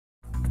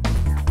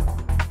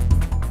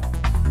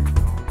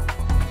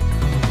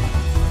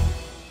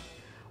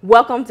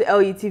Welcome to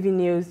LUTV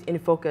News in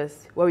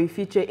Focus, where we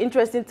feature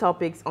interesting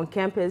topics on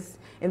campus,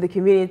 in the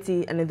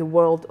community, and in the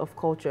world of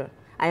culture.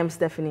 I am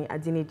Stephanie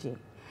Adeniji.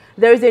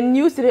 There is a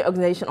new student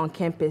organization on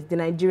campus, the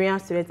Nigerian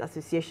Student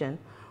Association,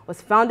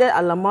 was founded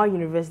at Lamar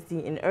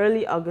University in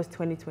early August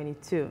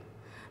 2022.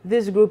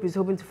 This group is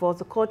hoping to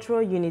foster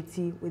cultural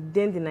unity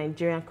within the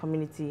Nigerian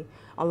community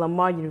on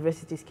Lamar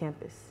University's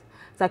campus.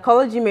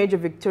 Psychology major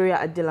Victoria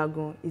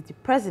Adelagun is the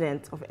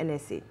president of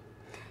NSA.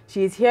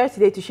 She is here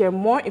today to share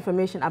more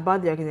information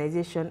about the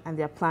organization and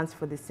their plans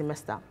for this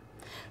semester.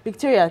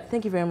 Victoria,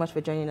 thank you very much for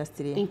joining us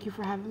today. Thank you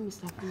for having me,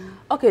 Stephanie.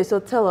 Okay, so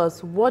tell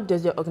us, what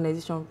does your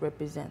organization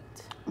represent?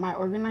 My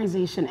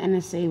organization,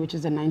 NSA, which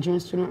is a Nigerian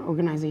Student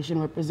Organization,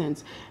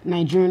 represents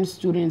Nigerian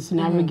students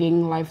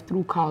navigating life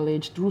through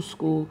college, through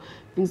school,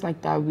 things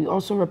like that. We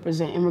also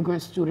represent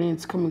immigrant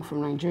students coming from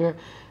Nigeria,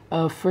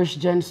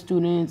 first-gen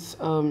students,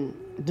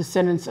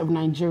 descendants of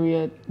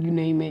Nigeria, you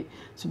name it.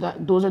 So that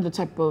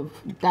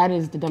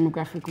is the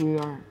demographic we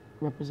are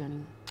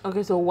representing.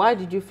 Okay, so why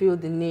did you feel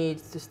the need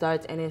to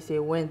start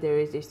NSA when there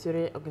is a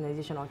student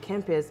organization on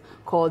campus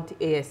called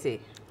ASA?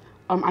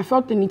 I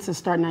felt the need to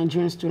start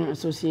Nigerian Student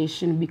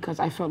Association because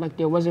I felt like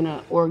there wasn't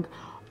an org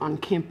on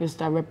campus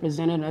that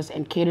represented us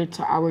and catered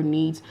to our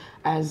needs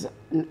as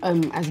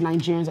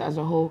Nigerians as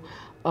a whole.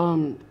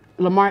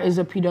 Lamar is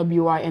a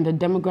PWI, and the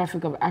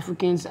demographic of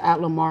Africans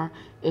at Lamar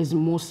is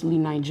mostly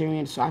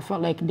Nigerian. So I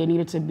felt like there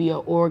needed to be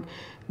an org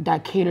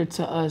that catered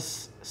to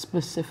us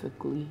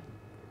specifically.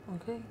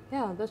 Okay,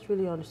 yeah, that's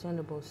really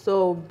understandable.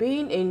 So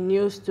being a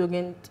new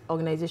student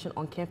organization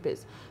on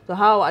campus, so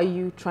how are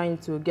you trying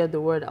to get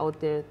the word out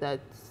there that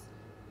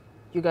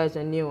you guys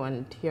are new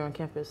and here on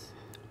campus?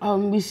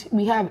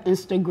 We have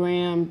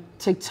Instagram,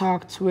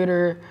 TikTok,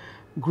 Twitter,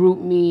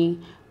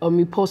 GroupMe.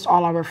 We post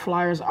all our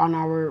flyers on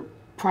our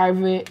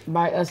private,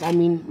 by us, I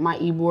mean my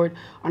e-board,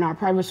 on our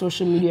private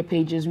social media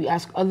pages. We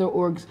ask other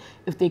orgs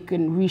if they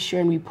can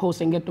reshare and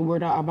repost and get the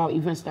word out about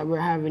events that we're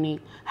having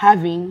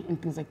and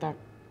things like that.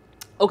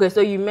 Okay, so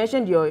you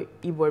mentioned your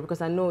e-board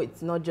because I know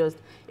it's not just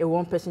a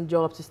one-person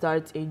job to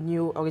start a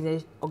new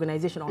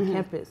organization on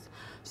campus.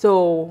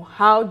 So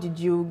how did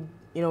you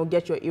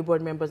get your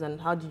e-board members, and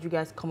how did you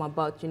guys come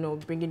about,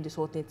 bringing this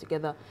whole thing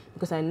together?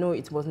 Because I know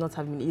it was not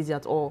having been easy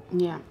at all.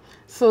 Yeah.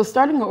 So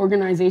starting an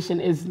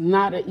organization is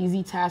not an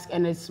easy task,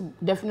 and it's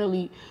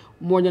definitely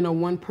more than a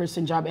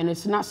one-person job, and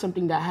it's not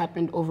something that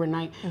happened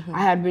overnight. I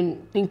had been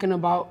thinking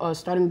about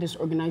starting this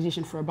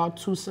organization for about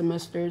 2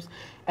 semesters,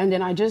 and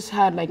then I just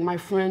had my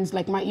friends,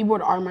 my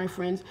e-board are my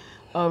friends,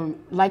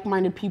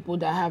 like-minded people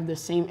that have the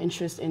same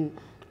interests, and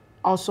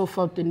also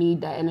felt the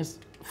need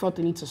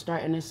to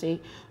start NSA.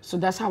 So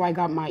that's how I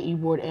got my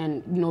e-board,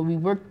 and we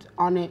worked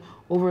on it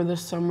over the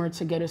summer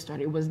to get it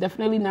started. It was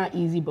definitely not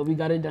easy, but we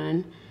got it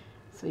done.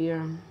 So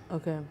yeah.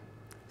 Okay.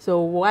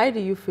 So why do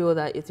you feel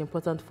that it's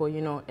important for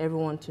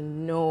everyone to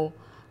know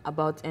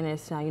about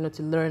NSA,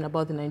 to learn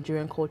about the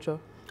Nigerian culture?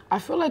 I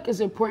feel like it's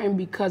important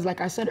because,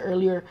 like I said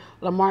earlier,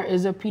 Lamar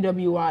is a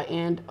PWI,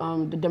 and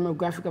the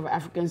demographic of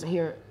Africans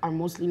here are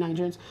mostly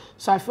Nigerians.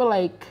 So I feel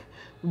like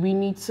we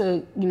need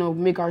to,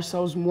 make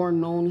ourselves more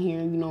known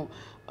here,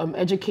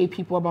 educate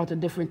people about the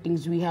different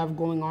things we have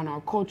going on in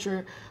our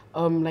culture.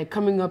 Like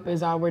coming up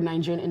is our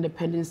Nigerian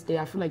Independence Day.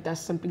 I feel like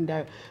that's something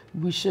that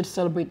we should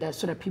celebrate, that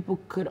so that people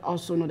could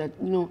also know that,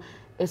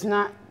 it's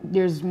not,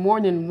 there's more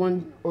than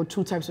 1 or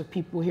 2 types of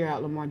people here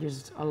at Lamar.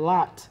 There's a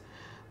lot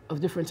of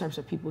different types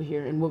of people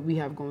here and what we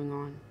have going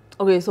on.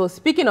 Okay, so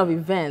speaking of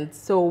events,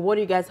 so what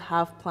do you guys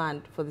have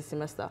planned for the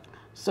semester?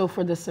 So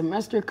for the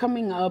semester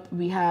coming up,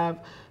 we have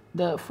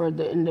for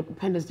the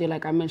Independence Day,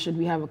 like I mentioned,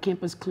 we have a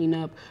campus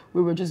cleanup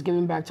where we're just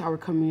giving back to our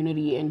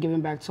community and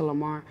giving back to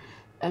Lamar.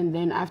 And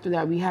then after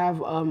that, we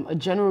have a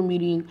general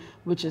meeting,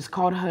 which is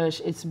called Hush.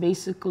 It's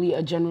basically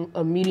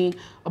a meeting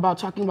about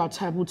talking about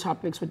taboo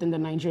topics within the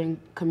Nigerian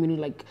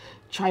community, like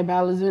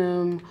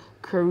tribalism,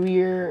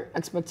 career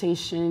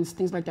expectations,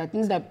 things like that.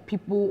 Things that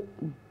people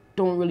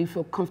don't really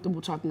feel comfortable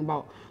talking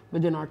about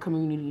within our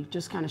community.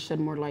 Just kind of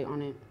shed more light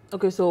on it.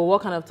 Okay, so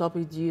what kind of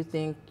topics do you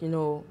think,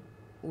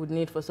 would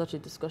need for such a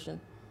discussion?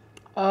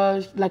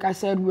 Like I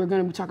said, we're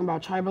going to be talking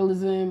about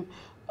tribalism,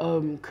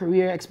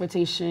 career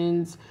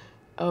expectations,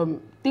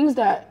 things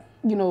that,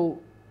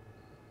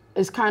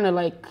 is kind of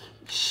like,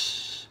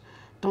 shh,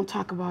 don't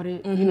talk about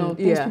it.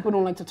 Things people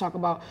don't like to talk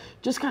about.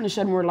 Just kind of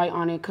shed more light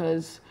on it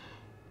because,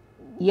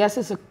 yes,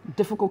 it's a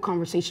difficult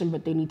conversation,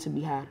 but they need to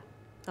be had.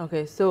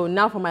 Okay, so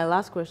now for my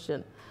last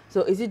question.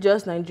 So is it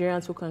just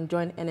Nigerians who can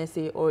join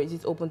NSA, or is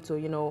it open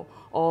to,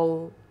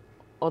 all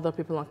other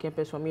people on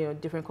campus from,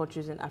 different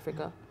countries in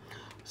Africa?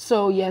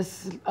 So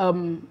yes,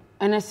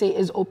 NSA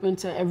is open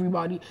to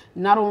everybody,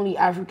 not only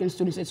African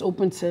students, it's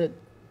open to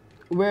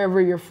wherever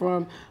you're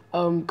from,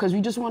 because we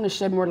just want to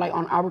shed more light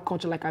on our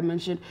culture. Like I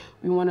mentioned,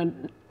 we want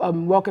to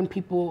welcome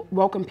people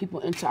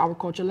into our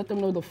culture, let them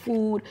know the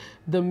food,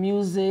 the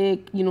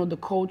music, the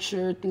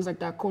culture, things like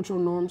that, cultural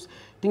norms,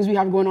 things we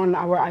have going on in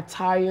our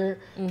attire.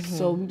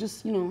 So we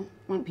just,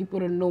 want people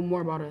to know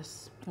more about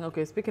us.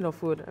 Okay, speaking of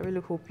food, I really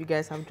hope you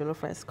guys have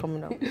jollof rice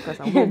coming up because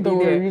I'm going to be Don't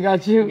there. worry, we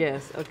got you.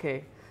 Yes,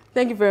 okay.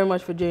 Thank you very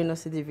much for joining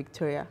us today,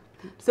 Victoria.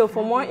 So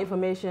for more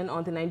information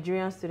on the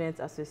Nigerian Student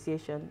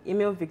Association,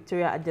 email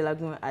Victoria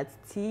Adelagun at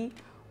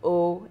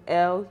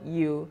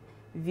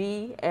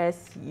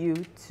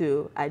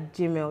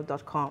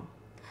TOLUVSU2@gmail.com.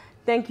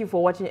 Thank you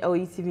for watching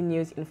LUTV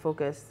News in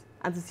Focus.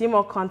 And to see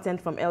more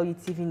content from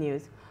LUTV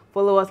News,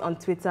 follow us on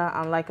Twitter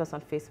and like us on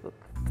Facebook.